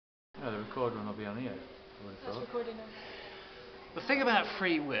No, the recorder will not be on here. That's recording now. The thing about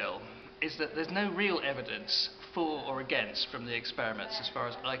free will is that there's no real evidence for or against from the experiments, as far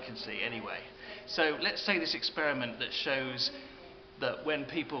as I can see anyway. So let's say this experiment that shows that when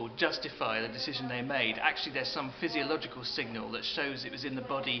people justify the decision they made, actually there's some physiological signal that shows it was in the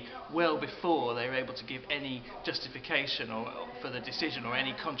body well before they were able to give any justification for the decision or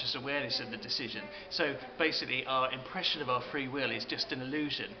any conscious awareness of the decision. So basically our impression of our free will is just an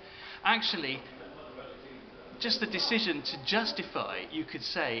illusion. Actually, just the decision to justify, you could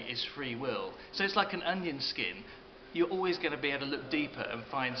say, is free will. So it's like an onion skin. You're always going to be able to look deeper and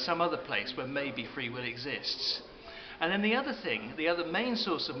find some other place where maybe free will exists. And then the other thing, the other main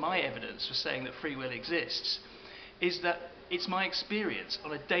source of my evidence for saying that free will exists, is that it's my experience.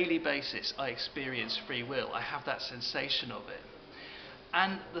 On a daily basis, I experience free will. I have that sensation of it.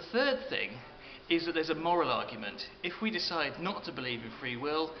 And the third thing is that there's a moral argument. If we decide not to believe in free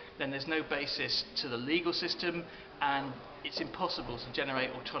will, then there's no basis to the legal system, and it's impossible to generate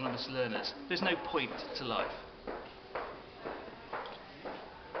autonomous learners. There's no point to life.